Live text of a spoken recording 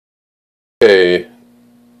Okay,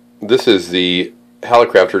 this is the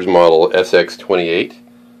Hallicrafters model sx-28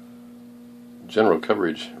 general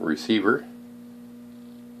coverage receiver,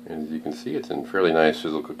 and as you can see, it's in fairly nice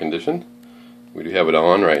physical condition. We do have it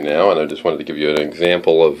on right now, and I just wanted to give you an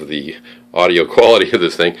example of the audio quality of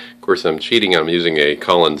this thing. Of course, I'm cheating. I'm using a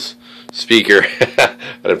Collins speaker. I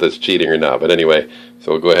don't know if that's cheating or not, but anyway,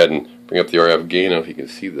 so we'll go ahead and bring up the RF gain. I don't know if you can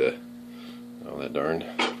see the that darn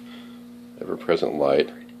ever-present light.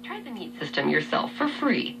 Try the Meet system yourself for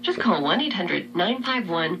free. Just call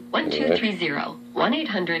 1-800-951-1230.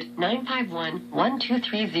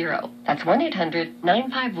 1-800-951-1230. That's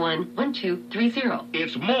 1-800-951-1230.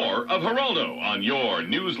 It's more of Geraldo on your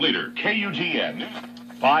news leader, KUGN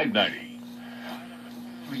 590.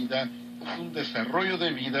 Vida es un desarrollo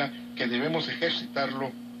de vida que debemos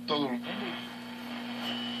ejercitarlo todo el mundo.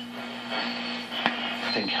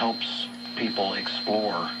 I think helps people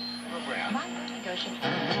explore.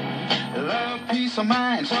 Love, peace of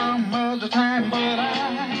mind some other time, but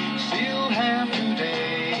I still have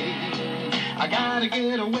today. I gotta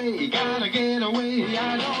get away, I don't know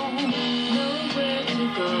where to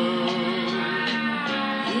go.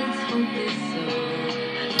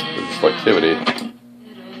 Selectivity,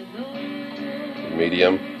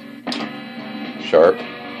 medium, sharp.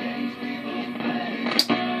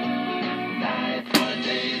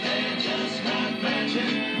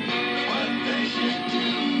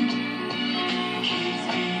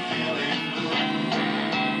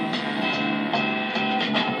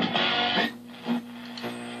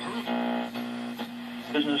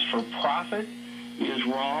 Business for profit is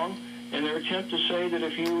wrong, and their attempt to say that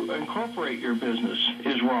if you incorporate your business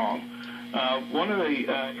is wrong. One of the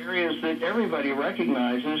areas that everybody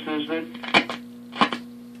recognizes is that...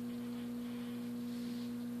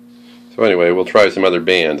 So anyway, we'll try some other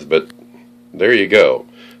bands, but there you go.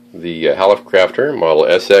 The Hallicrafter model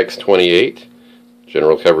sx-28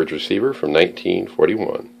 general coverage receiver from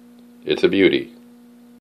 1941. It's a beauty.